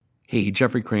Hey,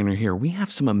 Jeffrey Craner here. We have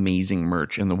some amazing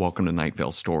merch in the Welcome to Night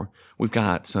Vale store. We've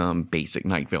got some basic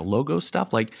Night Vale logo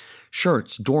stuff like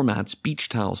shirts, doormats, beach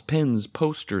towels, pins,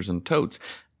 posters, and totes.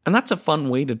 And that's a fun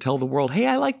way to tell the world, hey,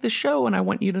 I like the show and I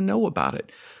want you to know about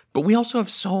it. But we also have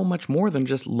so much more than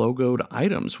just logoed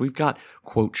items. We've got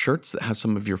quote shirts that have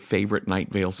some of your favorite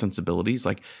Night Vale sensibilities,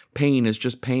 like pain is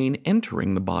just pain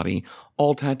entering the body,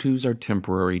 all tattoos are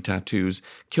temporary tattoos,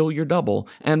 kill your double,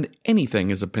 and anything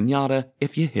is a piñata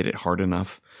if you hit it hard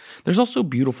enough. There's also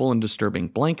beautiful and disturbing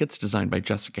blankets designed by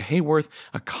Jessica Hayworth,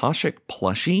 Akashic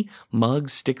plushie,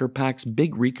 mugs, sticker packs,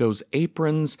 Big Rico's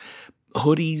aprons,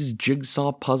 hoodies,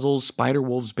 jigsaw puzzles,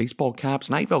 Spider-Wolves baseball caps,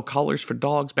 Night Vale collars for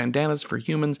dogs, bandanas for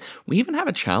humans. We even have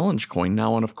a challenge coin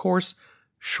now, and of course,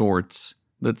 shorts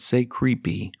that say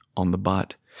creepy on the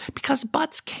butt. Because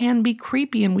butts can be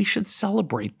creepy, and we should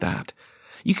celebrate that.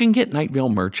 You can get Night Vale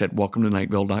merch at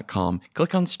welcometonightvale.com.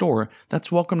 Click on store. That's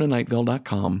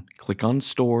welcometonightvale.com. Click on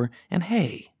store, and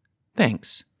hey,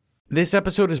 thanks. This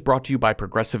episode is brought to you by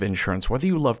Progressive Insurance. Whether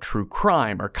you love true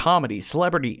crime or comedy,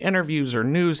 celebrity interviews or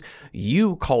news,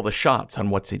 you call the shots on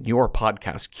what's in your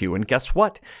podcast queue. And guess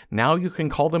what? Now you can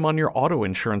call them on your auto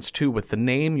insurance too with the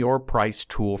Name Your Price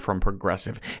tool from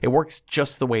Progressive. It works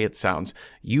just the way it sounds.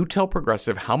 You tell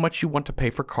Progressive how much you want to pay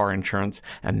for car insurance,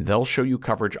 and they'll show you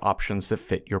coverage options that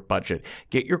fit your budget.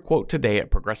 Get your quote today at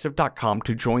Progressive.com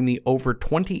to join the over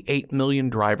 28 million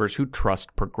drivers who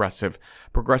trust Progressive.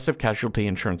 Progressive Casualty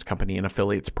Insurance Company and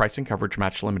affiliates. Price and coverage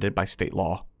match limited by state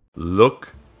law.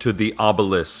 Look to the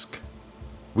obelisk.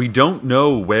 We don't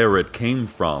know where it came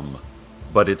from,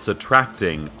 but it's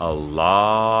attracting a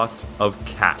lot of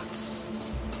cats.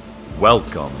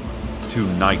 Welcome to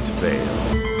Night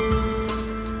Vale.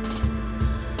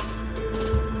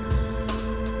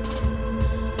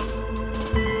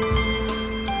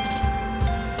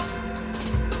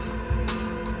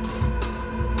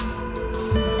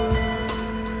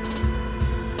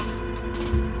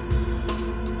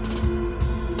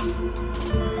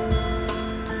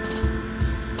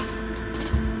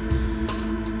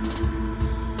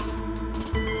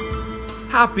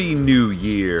 Happy New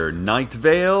Year, Night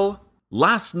Vale!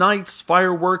 Last night's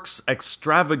fireworks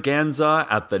extravaganza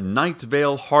at the Night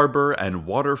Vale Harbor and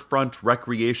Waterfront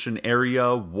Recreation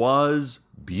Area was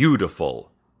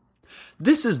beautiful.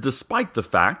 This is despite the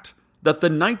fact that the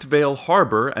Night Vale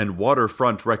Harbor and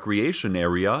Waterfront Recreation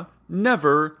Area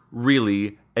never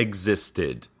really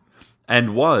existed,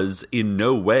 and was in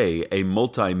no way a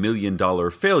multi-million-dollar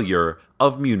failure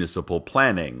of municipal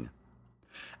planning.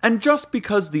 And just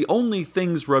because the only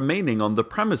things remaining on the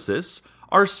premises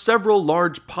are several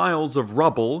large piles of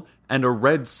rubble and a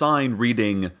red sign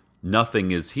reading,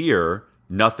 "Nothing is here,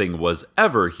 nothing was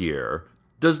ever here,"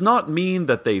 does not mean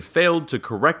that they failed to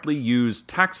correctly use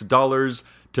tax dollars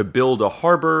to build a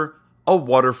harbor, a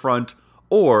waterfront,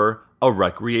 or a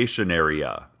recreation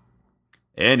area.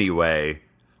 Anyway,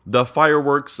 the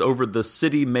fireworks over the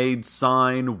city-made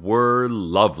sign were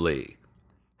lovely.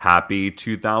 Happy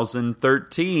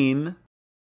 2013!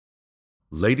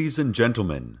 Ladies and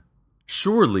gentlemen,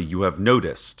 surely you have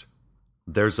noticed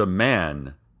there's a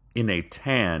man in a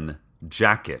tan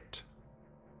jacket.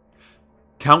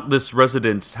 Countless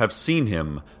residents have seen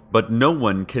him, but no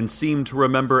one can seem to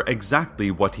remember exactly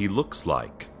what he looks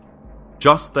like.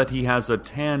 Just that he has a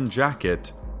tan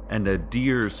jacket and a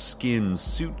deerskin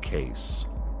suitcase.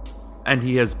 And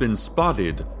he has been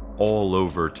spotted all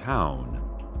over town.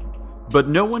 But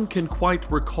no one can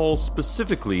quite recall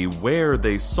specifically where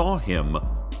they saw him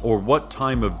or what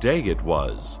time of day it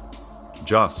was.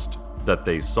 Just that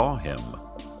they saw him.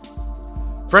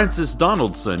 Frances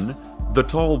Donaldson, the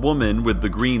tall woman with the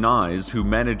green eyes who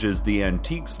manages the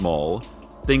antiques mall,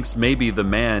 thinks maybe the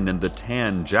man in the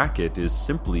tan jacket is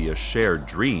simply a shared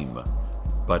dream.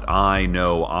 But I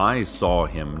know I saw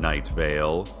him, Night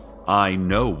Vale. I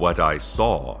know what I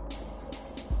saw.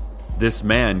 This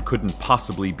man couldn't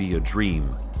possibly be a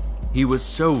dream. He was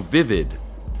so vivid.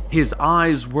 His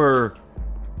eyes were...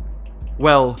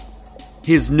 well,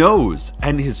 his nose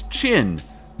and his chin.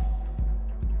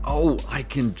 Oh, I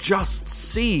can just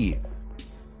see.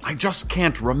 I just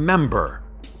can't remember.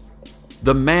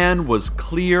 The man was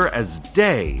clear as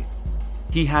day.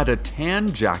 He had a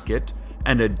tan jacket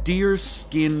and a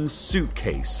deerskin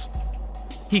suitcase.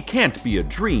 He can't be a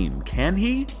dream, can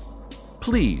he?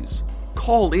 Please,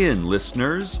 call in,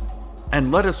 listeners,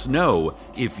 and let us know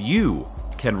if you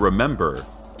can remember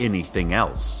anything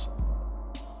else.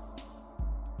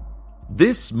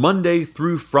 This Monday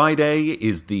through Friday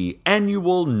is the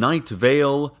annual Night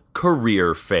Vale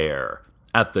Career Fair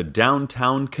at the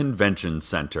Downtown Convention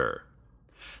Center.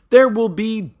 There will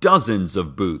be dozens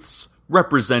of booths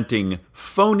representing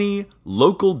phony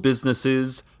local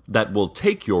businesses that will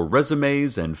take your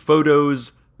resumes and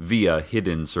photos via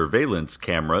hidden surveillance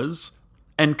cameras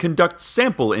and conduct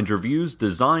sample interviews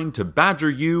designed to badger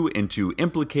you into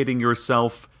implicating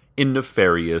yourself in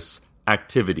nefarious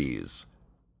activities.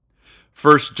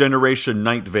 First-generation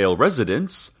Night Vale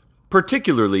residents,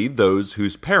 particularly those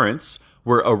whose parents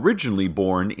were originally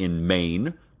born in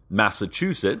Maine,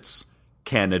 Massachusetts,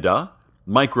 Canada,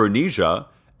 Micronesia,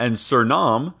 and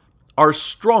Suriname, are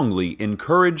strongly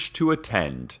encouraged to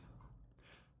attend.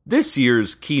 This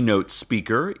year's keynote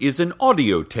speaker is an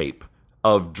audio tape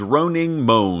of droning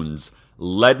moans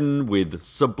leaden with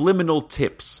subliminal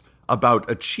tips about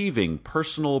achieving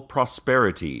personal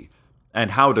prosperity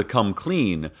and how to come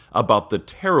clean about the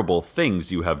terrible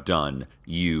things you have done,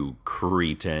 you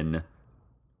cretin.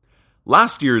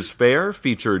 Last year's fair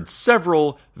featured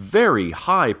several very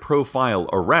high-profile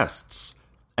arrests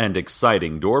and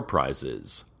exciting door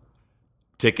prizes.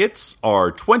 Tickets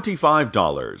are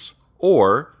 $25,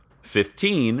 or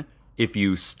 $15 if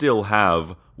you still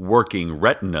have working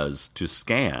retinas to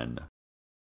scan.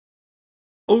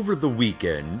 Over the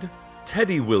weekend,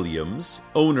 Teddy Williams,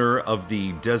 owner of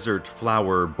the Desert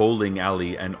Flower Bowling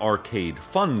Alley and Arcade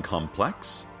Fun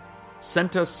Complex,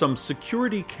 sent us some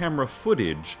security camera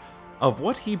footage of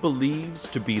what he believes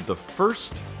to be the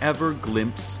first ever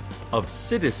glimpse of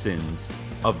citizens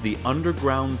of the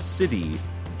underground city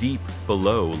deep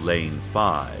below Lane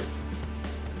 5.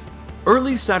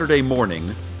 Early Saturday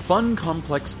morning, Fun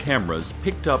Complex cameras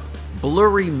picked up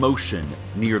blurry motion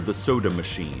near the soda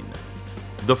machine.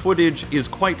 The footage is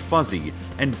quite fuzzy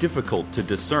and difficult to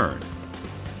discern.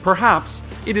 Perhaps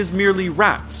it is merely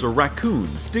rats or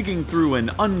raccoons digging through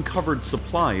an uncovered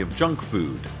supply of junk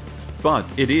food. But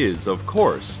it is, of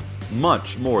course,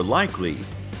 much more likely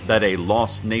that a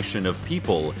lost nation of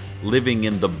people living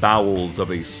in the bowels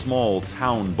of a small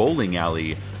town bowling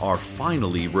alley are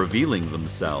finally revealing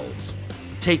themselves,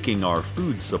 taking our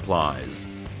food supplies,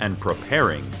 and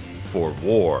preparing for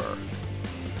war.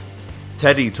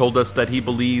 Teddy told us that he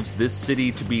believes this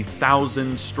city to be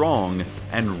thousands strong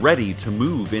and ready to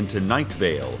move into Night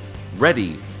Vale,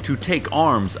 ready to take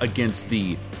arms against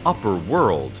the upper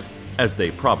world, as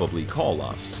they probably call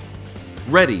us,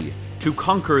 ready to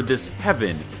conquer this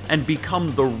heaven and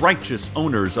become the righteous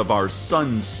owners of our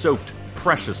sun-soaked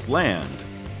precious land,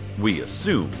 we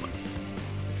assume.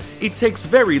 It takes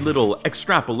very little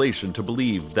extrapolation to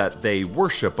believe that they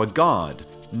worship a god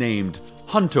named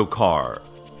Huntokar,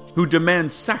 who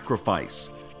demands sacrifice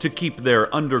to keep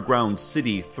their underground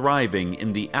city thriving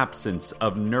in the absence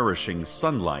of nourishing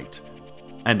sunlight.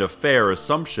 And a fair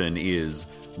assumption is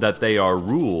that they are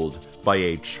ruled by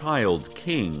a child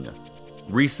king,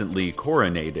 recently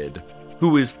coronated,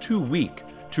 who is too weak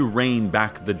to rein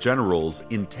back the generals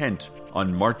intent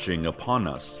on marching upon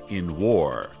us in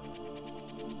war.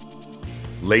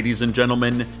 Ladies and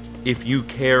gentlemen, if you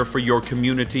care for your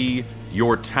community,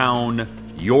 your town,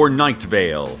 your Night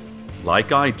Vale,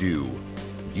 like I do,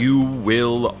 you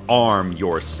will arm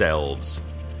yourselves.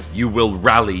 You will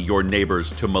rally your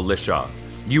neighbors to militia.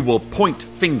 You will point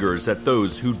fingers at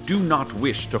those who do not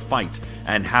wish to fight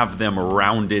and have them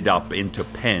rounded up into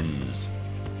pens.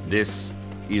 This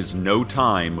is no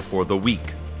time for the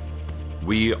weak.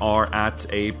 We are at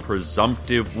a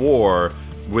presumptive war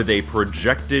with a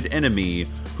projected enemy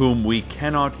whom we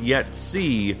cannot yet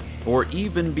see or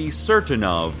even be certain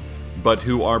of, but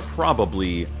who are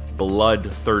probably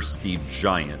bloodthirsty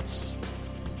giants.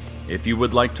 If you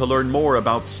would like to learn more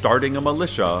about starting a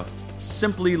militia,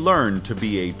 simply learn to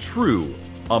be a true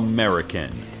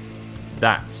American.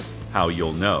 That's how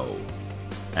you'll know.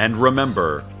 And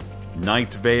remember,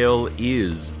 Night Vale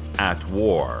is at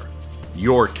war.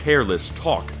 Your careless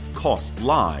talk cost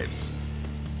lives.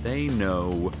 They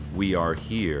know we are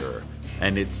here,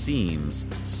 and it seems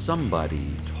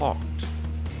somebody talked.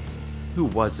 Who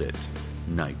was it,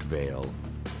 Night Vale?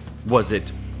 Was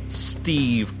it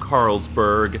Steve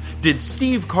Carlsberg? Did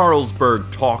Steve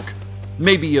Carlsberg talk?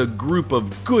 Maybe a group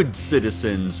of good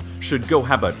citizens should go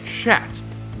have a chat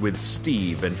with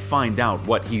Steve and find out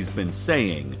what he's been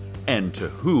saying, and to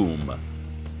whom.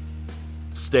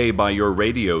 Stay by your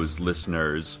radios,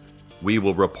 listeners. We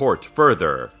will report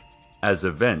further as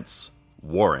events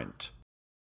warrant.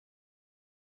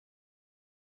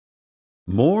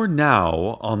 More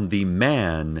now on the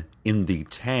man in the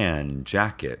tan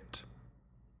jacket.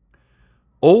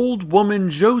 Old woman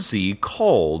Josie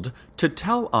called to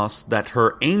tell us that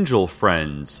her angel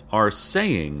friends are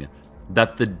saying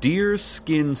that the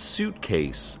deerskin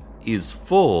suitcase is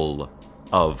full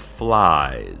of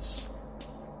flies.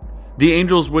 The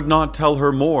angels would not tell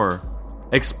her more,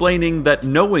 explaining that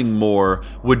knowing more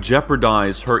would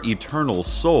jeopardize her eternal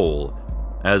soul,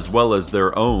 as well as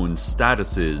their own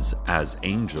statuses as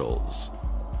angels.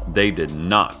 They did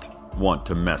not want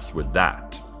to mess with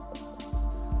that.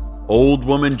 Old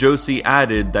woman Josie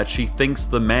added that she thinks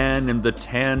the man in the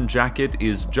tan jacket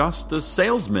is just a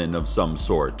salesman of some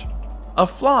sort. A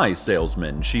fly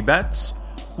salesman, she bets,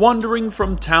 wandering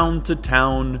from town to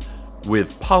town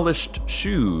with polished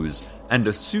shoes and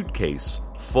a suitcase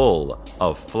full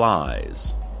of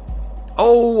flies.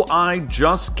 "Oh, I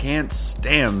just can't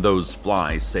stand those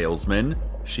fly salesmen,"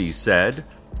 she said,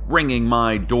 ringing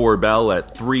my doorbell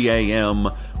at 3 a.m.,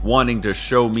 wanting to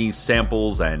show me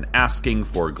samples and asking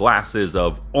for glasses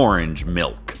of orange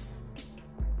milk.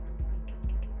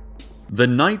 The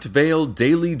Night Vale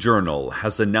Daily Journal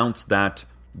has announced that,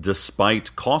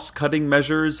 despite cost-cutting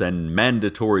measures and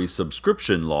mandatory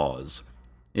subscription laws,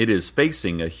 it is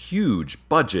facing a huge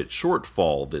budget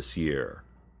shortfall this year.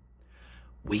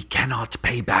 "We cannot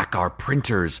pay back our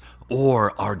printers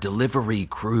or our delivery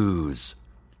crews,"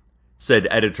 said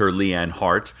editor Leanne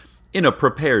Hart in a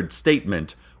prepared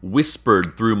statement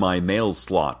whispered through my mail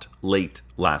slot late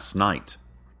last night.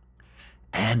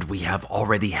 "And we have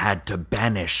already had to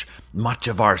banish much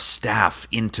of our staff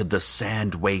into the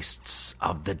sand wastes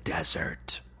of the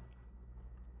desert."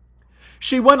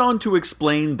 She went on to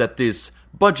explain that this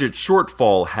budget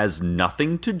shortfall has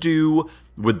nothing to do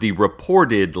with the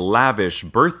reported lavish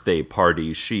birthday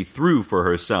party she threw for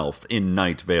herself in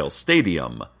Night Vale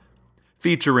Stadium,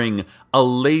 featuring a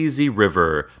lazy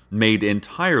river made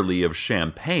entirely of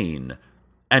champagne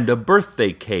and a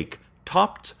birthday cake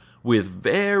topped with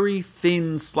very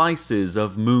thin slices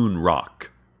of moon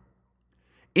rock.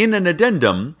 In an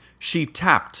addendum, she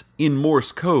tapped in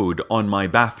Morse code on my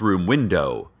bathroom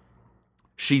window.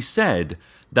 She said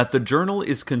that the journal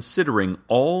is considering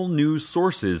all new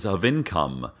sources of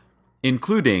income,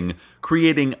 including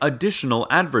creating additional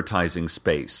advertising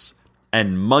space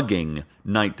and mugging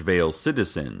Night Vale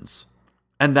citizens,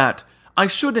 and that I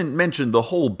shouldn't mention the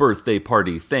whole birthday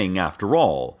party thing after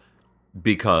all,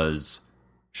 because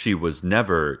she was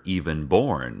never even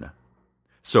born.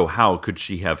 So how could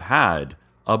she have had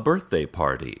a birthday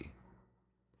party?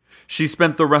 She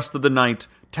spent the rest of the night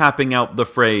tapping out the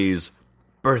phrase,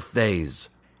 "Birthdays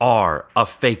are a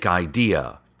fake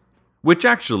idea," which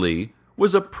actually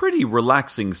was a pretty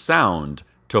relaxing sound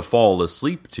to fall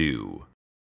asleep to.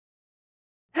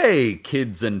 Hey,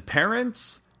 kids and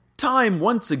parents! Time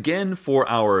once again for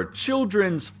our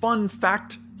Children's Fun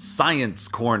Fact Science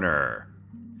Corner.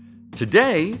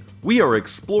 Today, we are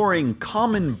exploring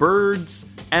common birds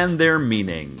and their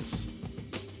meanings.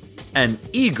 An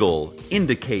eagle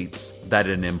indicates that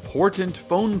an important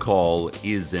phone call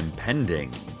is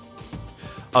impending.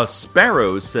 A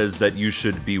sparrow says that you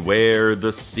should beware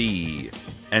the sea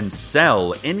and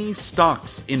sell any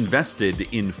stocks invested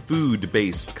in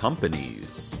food-based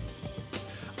companies.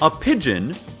 A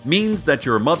pigeon means that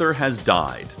your mother has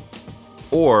died,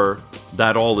 or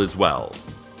that all is well.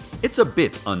 It's a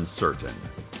bit uncertain.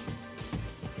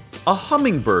 A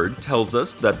hummingbird tells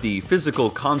us that the physical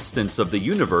constants of the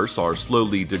universe are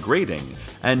slowly degrading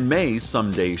and may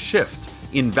someday shift,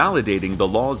 invalidating the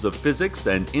laws of physics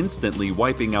and instantly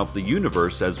wiping out the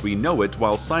universe as we know it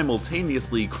while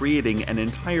simultaneously creating an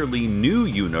entirely new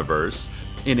universe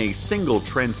in a single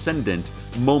transcendent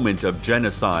moment of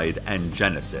genocide and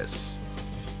genesis.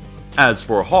 As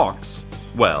for hawks,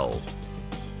 well,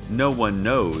 no one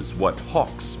knows what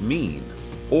hawks mean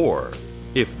or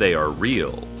if they are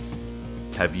real.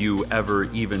 Have you ever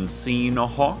even seen a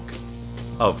hawk?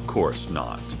 Of course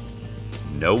not.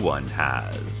 No one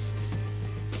has.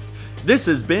 This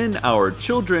has been our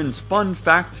Children's Fun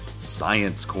Fact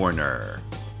Science Corner.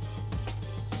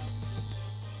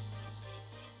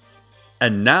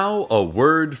 And now a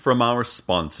word from our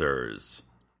sponsors.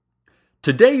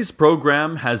 Today's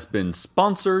program has been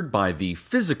sponsored by the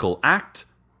physical act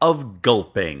of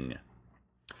gulping.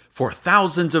 For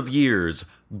thousands of years,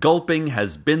 gulping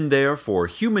has been there for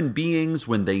human beings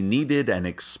when they needed an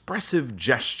expressive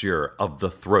gesture of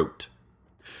the throat.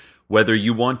 Whether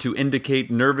you want to indicate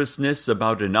nervousness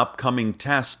about an upcoming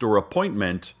test or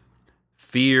appointment,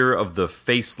 fear of the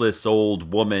faceless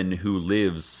old woman who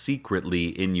lives secretly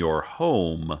in your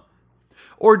home,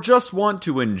 or just want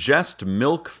to ingest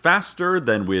milk faster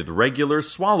than with regular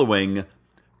swallowing,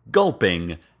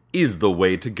 gulping is the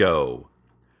way to go.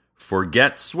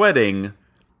 Forget sweating,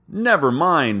 never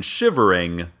mind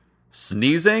shivering,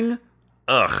 sneezing,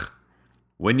 ugh.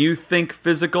 When you think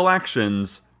physical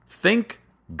actions, think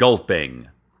gulping.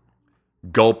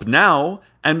 Gulp now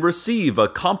and receive a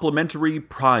complimentary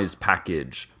prize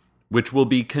package. which will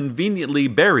be conveniently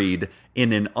buried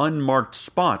in an unmarked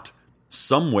spot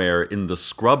somewhere in the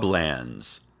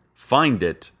scrublands. Find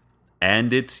it,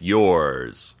 and it's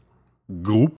yours.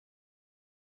 Goop.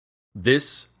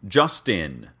 This just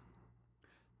in.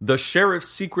 The Sheriff's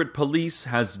Secret Police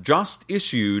has just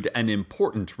issued an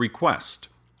important request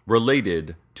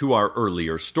related to our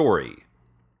earlier story.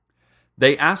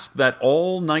 They ask that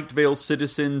all Night Vale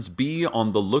citizens be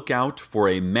on the lookout for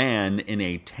a man in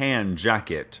a tan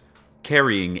jacket,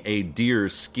 carrying a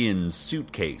deerskin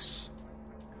suitcase.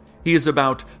 He is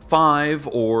about 5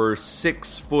 or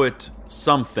 6 foot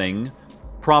something,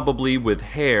 probably with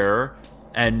hair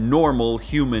and normal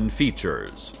human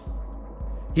features.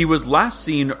 He was last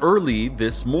seen early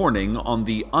this morning on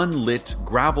the unlit,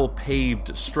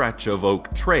 gravel-paved stretch of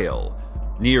Oak Trail,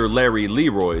 near Larry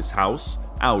Leroy's house,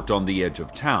 out on the edge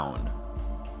of town.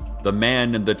 The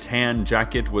man in the tan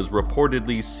jacket was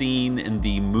reportedly seen in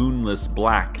the moonless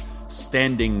black,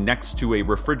 standing next to a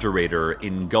refrigerator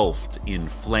engulfed in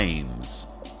flames.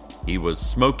 He was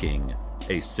smoking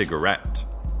a cigarette.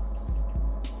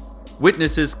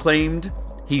 Witnesses claimed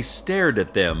he stared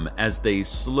at them as they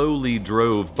slowly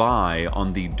drove by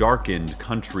on the darkened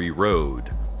country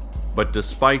road. But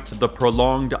despite the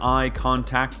prolonged eye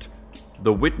contact,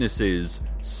 the witnesses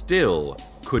still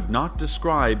could not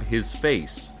describe his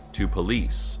face to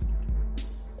police.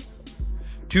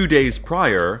 2 days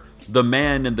prior, the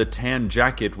man in the tan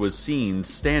jacket was seen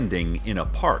standing in a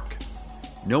park.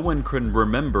 No one can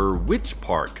remember which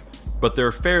park, but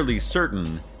they're fairly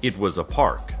certain it was a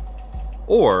park.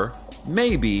 Or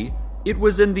maybe it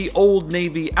was in the Old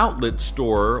Navy outlet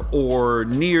store or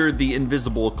near the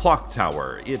invisible clock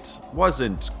tower. It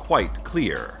wasn't quite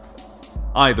clear.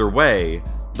 Either way,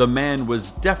 the man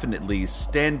was definitely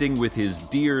standing with his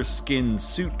deerskin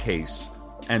suitcase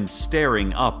and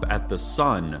staring up at the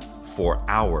sun for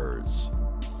hours.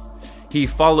 He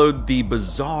followed the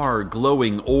bizarre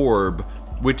glowing orb,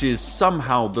 which is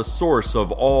somehow the source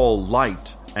of all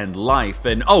light and life,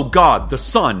 and oh God, the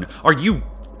sun! Are you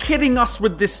kidding us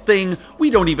with this thing? We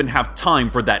don't even have time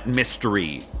for that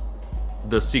mystery,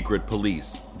 the secret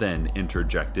police then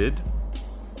interjected.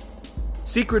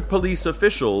 Secret police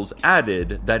officials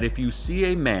added that if you see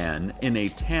a man in a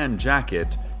tan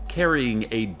jacket carrying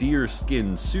a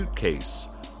deerskin suitcase,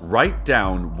 write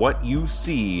down what you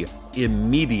see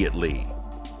immediately.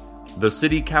 The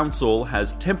city council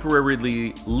has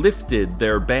temporarily lifted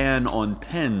their ban on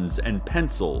pens and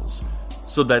pencils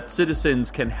so that citizens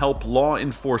can help law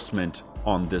enforcement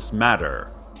on this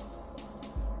matter.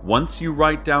 Once you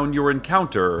write down your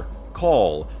encounter,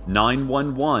 call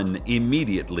 911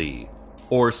 immediately,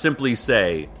 or simply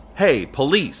say, "Hey,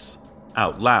 police,"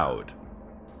 out loud.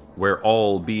 We're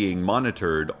all being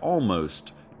monitored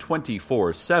almost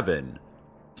 24/7,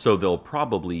 so they'll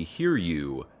probably hear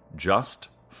you just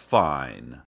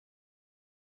fine.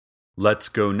 Let's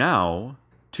go now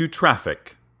to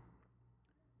traffic.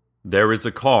 There is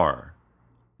a car.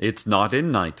 It's not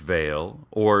in Night Vale,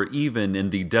 or even in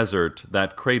the desert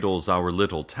that cradles our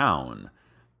little town.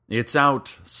 It's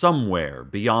out somewhere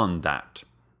beyond that.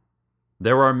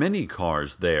 There are many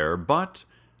cars there, but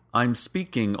I'm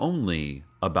speaking only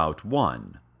about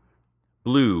one.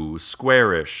 Blue,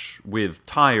 squarish, with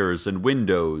tires and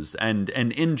windows and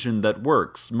an engine that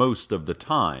works most of the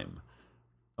time.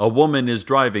 A woman is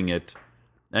driving it,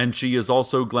 and she is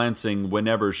also glancing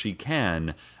whenever she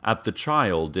can at the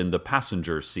child in the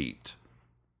passenger seat.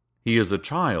 He is a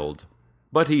child,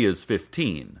 but he is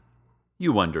 15.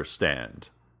 You understand.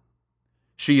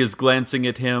 She is glancing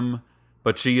at him,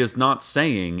 but she is not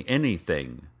saying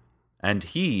anything, and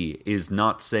he is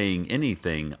not saying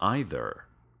anything either.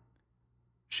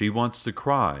 She wants to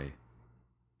cry.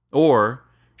 Or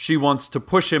she wants to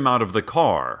push him out of the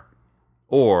car.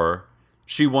 Or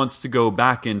she wants to go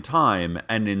back in time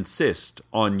and insist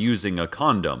on using a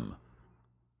condom.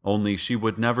 Only she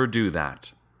would never do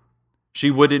that.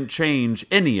 She wouldn't change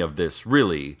any of this,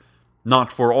 really. Not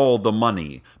for all the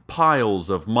money, piles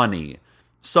of money,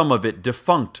 some of it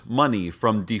defunct money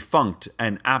from defunct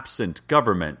and absent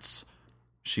governments.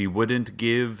 She wouldn't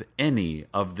give any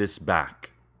of this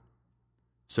back.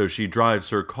 So she drives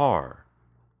her car,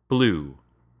 blue,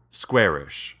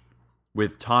 squarish,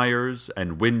 with tires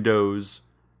and windows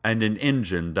and an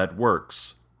engine that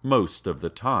works most of the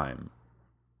time.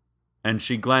 And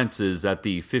she glances at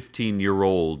the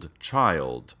 15-year-old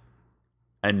child,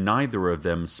 and neither of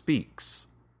them speaks.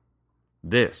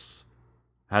 This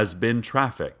has been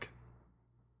traffic.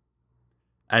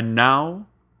 And now,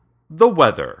 the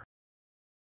weather.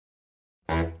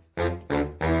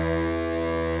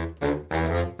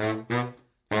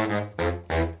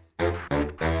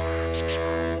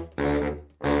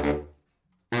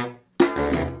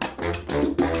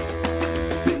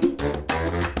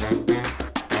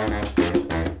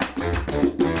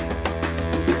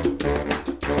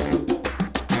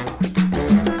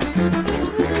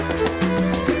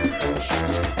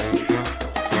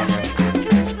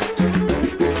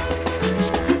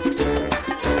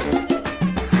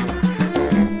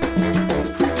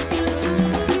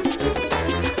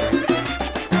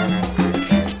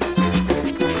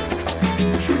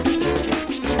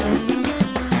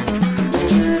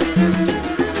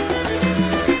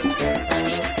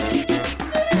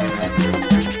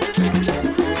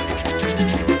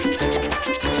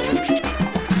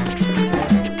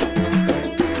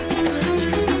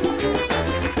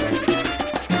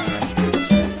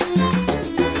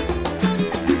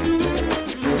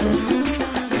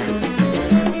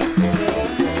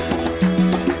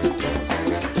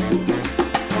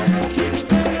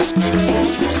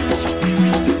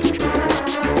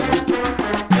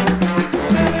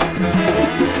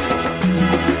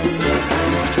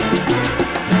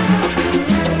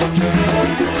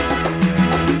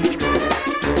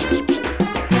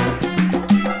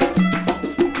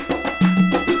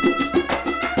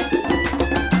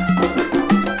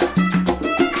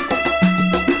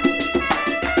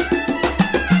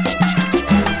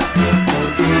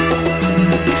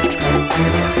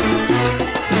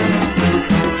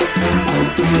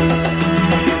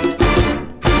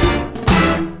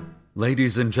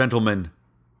 Ladies and gentlemen,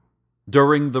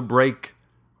 during the break,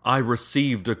 I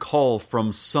received a call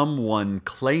from someone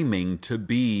claiming to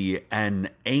be an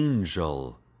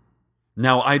angel.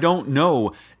 Now, I don't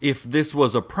know if this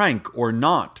was a prank or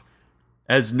not,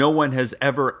 as no one has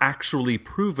ever actually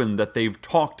proven that they've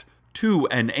talked to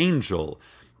an angel.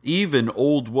 Even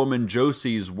old woman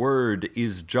Josie's word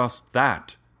is just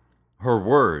that, her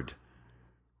word.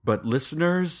 But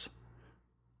listeners,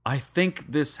 I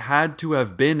think this had to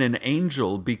have been an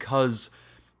angel because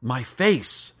my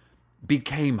face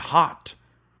became hot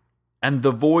and the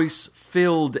voice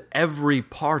filled every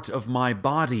part of my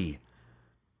body,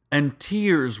 and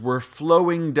tears were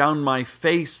flowing down my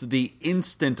face the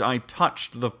instant I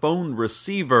touched the phone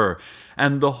receiver,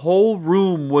 and the whole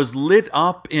room was lit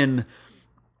up in,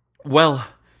 well,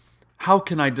 how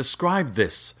can I describe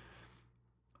this?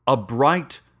 A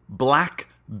bright black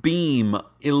beam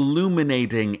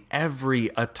illuminating every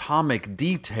atomic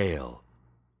detail.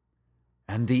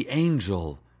 And the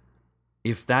angel,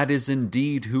 if that is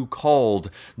indeed who called,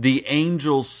 the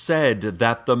angel said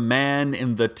that the man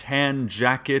in the tan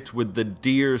jacket with the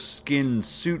deer-skin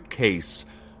suitcase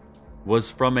was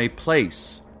from a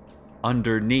place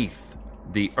underneath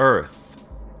the earth,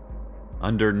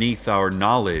 underneath our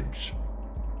knowledge,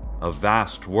 a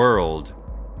vast world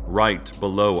right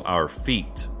below our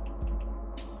feet.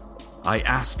 I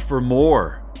asked for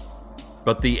more,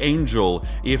 but the angel,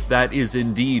 if that is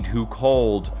indeed who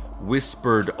called,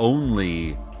 whispered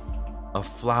only, "A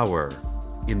flower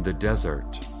in the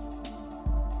desert."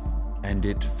 And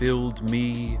it filled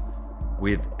me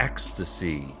with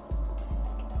ecstasy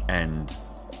and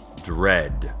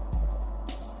dread.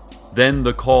 Then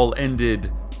the call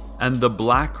ended, and the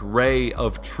black ray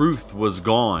of truth was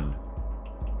gone,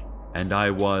 and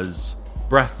I was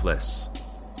breathless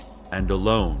and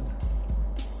alone.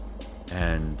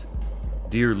 And,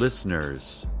 dear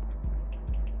listeners,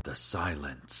 the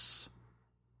silence.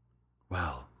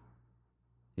 Well,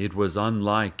 it was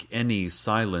unlike any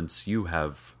silence you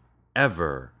have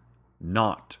ever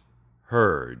not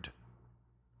heard.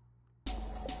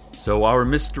 So our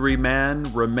mystery man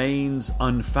remains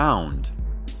unfound,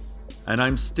 and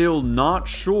I'm still not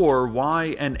sure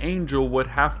why an angel would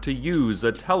have to use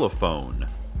a telephone.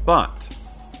 But,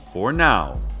 for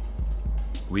now,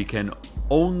 we can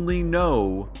only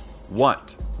know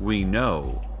what we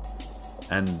know,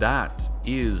 and that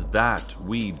is that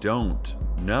we don't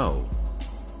know.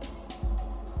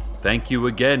 Thank you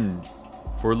again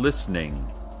for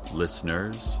listening,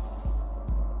 listeners.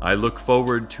 I look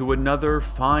forward to another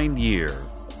fine year,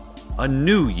 a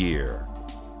new year,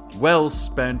 well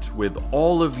spent with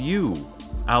all of you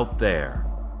out there.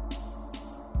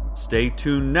 Stay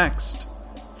tuned next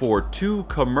for 2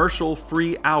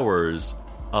 commercial-free hours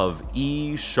of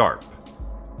E Sharp.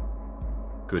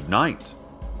 Good night,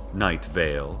 Night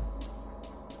Vale.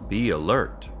 Be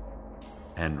alert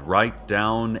and write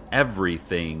down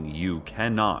everything you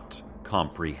cannot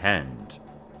comprehend.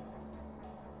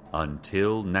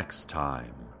 Until next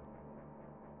time.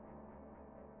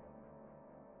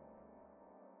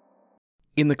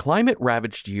 In the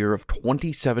climate-ravaged year of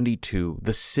 2072,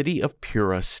 the city of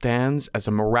Pura stands as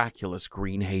a miraculous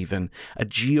green haven, a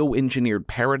geo-engineered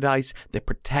paradise that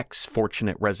protects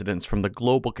fortunate residents from the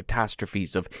global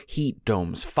catastrophes of heat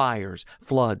domes, fires,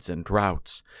 floods, and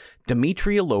droughts.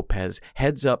 Demetria Lopez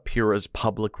heads up Pura's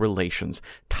public relations,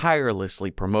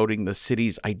 tirelessly promoting the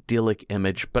city's idyllic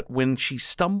image, but when she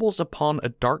stumbles upon a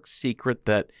dark secret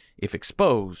that, if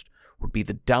exposed, would be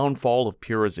the downfall of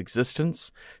Pura's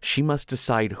existence, she must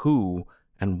decide who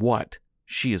and what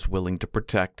she is willing to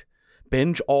protect.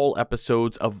 Binge all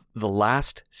episodes of The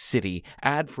Last City,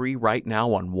 ad-free right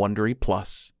now on Wondery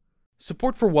Plus.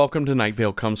 Support for Welcome to Night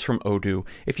Vale comes from Odoo.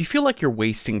 If you feel like you're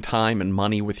wasting time and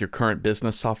money with your current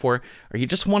business software, or you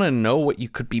just want to know what you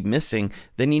could be missing,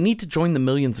 then you need to join the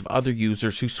millions of other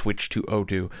users who switch to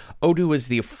Odoo. Odoo is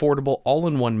the affordable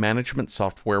all-in-one management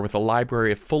software with a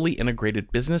library of fully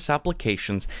integrated business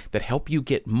applications that help you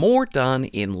get more done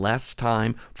in less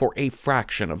time for a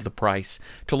fraction of the price.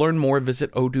 To learn more,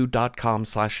 visit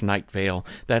odoo.com/nightvale.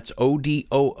 That's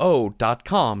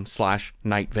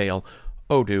odoo.com/nightvale.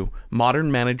 Odoo, modern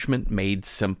management made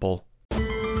simple.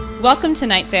 Welcome to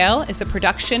Night Vale is a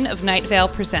production of Night Vale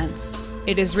Presents.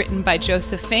 It is written by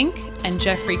Joseph Fink and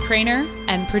Jeffrey Craner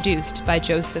and produced by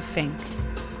Joseph Fink.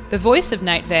 The voice of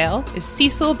Night Vale is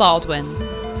Cecil Baldwin.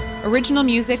 Original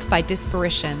music by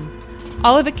Disparition.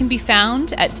 All of it can be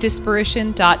found at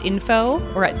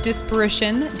disparition.info or at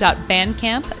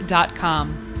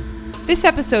disparition.bandcamp.com. This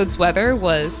episode's weather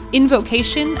was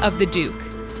Invocation of the Duke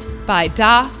by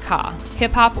Da Ka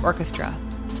Hip Hop Orchestra.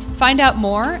 Find out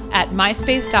more at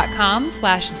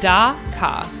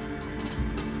myspace.com/da-ka.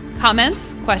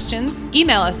 Comments, questions,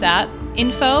 email us at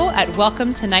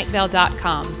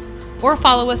info@welcometonightvale.com or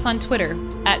follow us on Twitter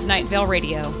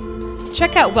 @NightValeRadio.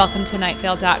 Check out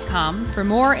welcometonightvale.com for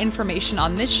more information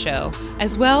on this show,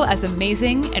 as well as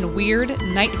amazing and weird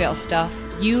Night Vale stuff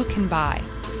you can buy.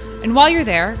 And while you're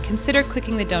there, consider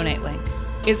clicking the donate link.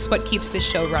 It's what keeps this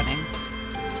show running.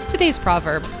 Today's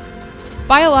proverb: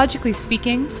 biologically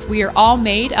speaking, we are all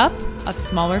made up of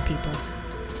smaller people.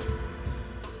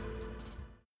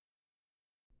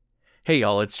 Hey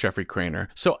y'all, it's Jeffrey Craner.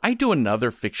 So I do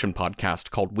another fiction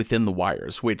podcast called Within the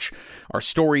Wires, which are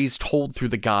stories told through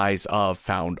the guise of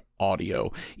found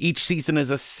audio. Each season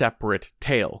is a separate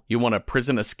tale. You want a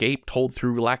prison escape told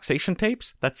through relaxation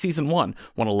tapes? That's season 1.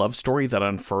 Want a love story that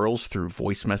unfurls through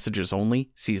voice messages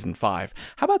only? Season 5.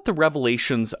 How about the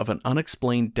revelations of an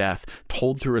unexplained death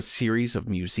told through a series of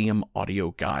museum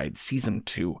audio guides? Season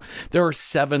 2. There are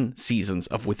 7 seasons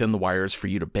of Within the Wires for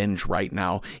you to binge right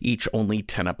now, each only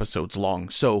 10 episodes long.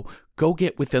 So go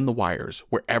get Within the Wires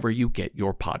wherever you get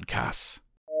your podcasts.